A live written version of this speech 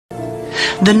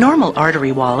The normal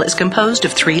artery wall is composed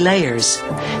of 3 layers: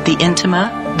 the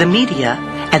intima, the media,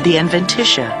 and the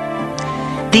adventitia.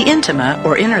 The intima,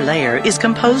 or inner layer, is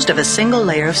composed of a single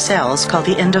layer of cells called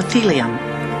the endothelium.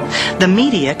 The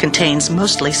media contains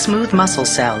mostly smooth muscle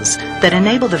cells that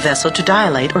enable the vessel to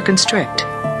dilate or constrict.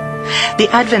 The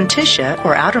adventitia,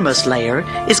 or outermost layer,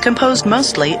 is composed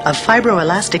mostly of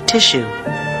fibroelastic tissue.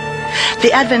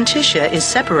 The adventitia is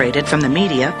separated from the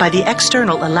media by the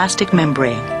external elastic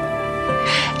membrane.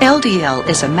 LDL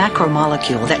is a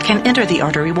macromolecule that can enter the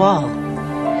artery wall.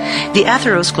 The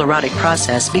atherosclerotic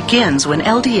process begins when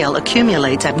LDL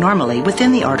accumulates abnormally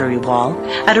within the artery wall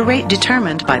at a rate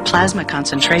determined by plasma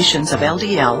concentrations of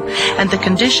LDL and the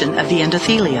condition of the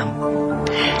endothelium.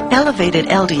 Elevated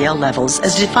LDL levels,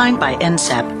 as defined by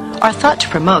NSAP, are thought to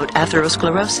promote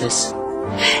atherosclerosis.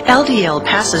 LDL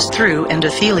passes through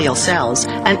endothelial cells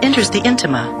and enters the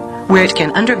intima, where it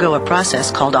can undergo a process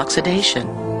called oxidation.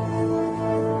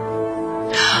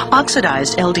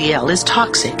 Oxidized LDL is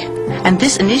toxic, and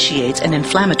this initiates an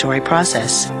inflammatory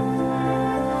process.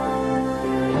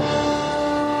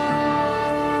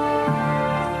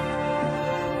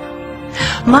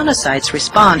 Monocytes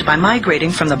respond by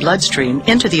migrating from the bloodstream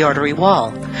into the artery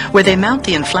wall, where they mount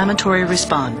the inflammatory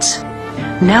response.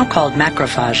 Now called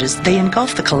macrophages, they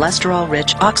engulf the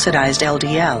cholesterol-rich oxidized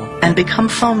LDL and become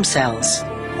foam cells.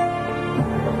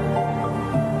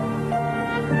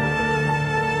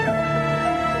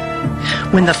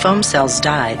 When the foam cells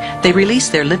die, they release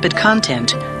their lipid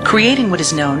content, creating what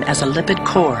is known as a lipid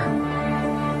core.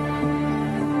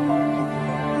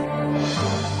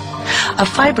 A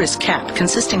fibrous cap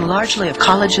consisting largely of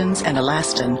collagens and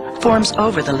elastin forms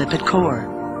over the lipid core.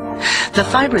 The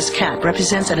fibrous cap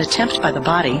represents an attempt by the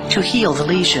body to heal the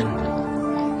lesion.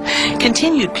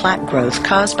 Continued plaque growth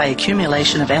caused by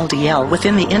accumulation of LDL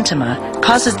within the intima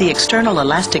causes the external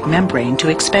elastic membrane to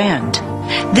expand.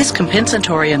 This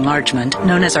compensatory enlargement,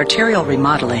 known as arterial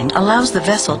remodeling, allows the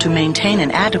vessel to maintain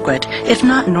an adequate, if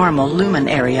not normal, lumen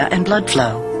area and blood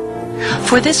flow.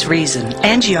 For this reason,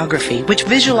 angiography, which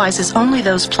visualizes only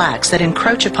those plaques that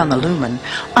encroach upon the lumen,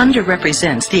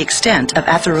 underrepresents the extent of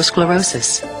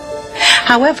atherosclerosis.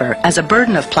 However, as a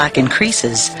burden of plaque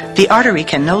increases, the artery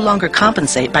can no longer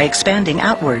compensate by expanding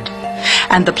outward,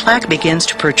 and the plaque begins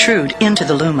to protrude into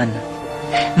the lumen.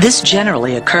 This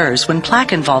generally occurs when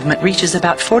plaque involvement reaches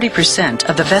about 40%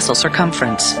 of the vessel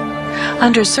circumference.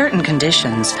 Under certain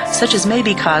conditions, such as may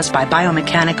be caused by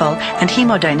biomechanical and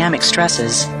hemodynamic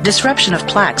stresses, disruption of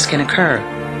plaques can occur.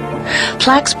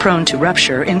 Plaques prone to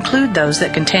rupture include those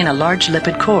that contain a large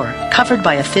lipid core covered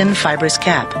by a thin fibrous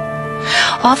cap.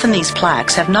 Often these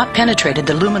plaques have not penetrated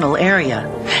the luminal area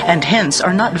and hence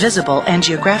are not visible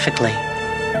angiographically.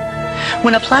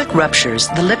 When a plaque ruptures,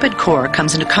 the lipid core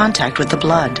comes into contact with the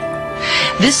blood.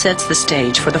 This sets the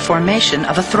stage for the formation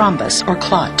of a thrombus or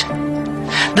clot.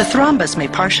 The thrombus may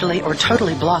partially or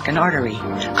totally block an artery,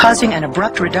 causing an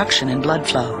abrupt reduction in blood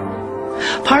flow.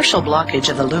 Partial blockage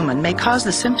of the lumen may cause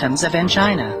the symptoms of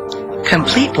angina.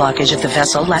 Complete blockage of the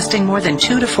vessel lasting more than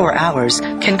 2 to 4 hours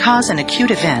can cause an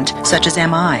acute event such as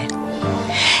MI.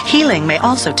 Healing may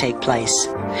also take place.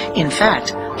 In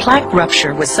fact, plaque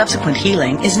rupture with subsequent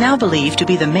healing is now believed to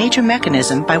be the major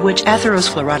mechanism by which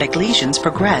atherosclerotic lesions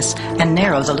progress and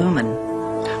narrow the lumen.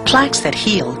 Plaques that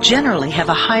heal generally have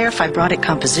a higher fibrotic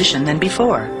composition than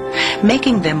before,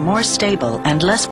 making them more stable and less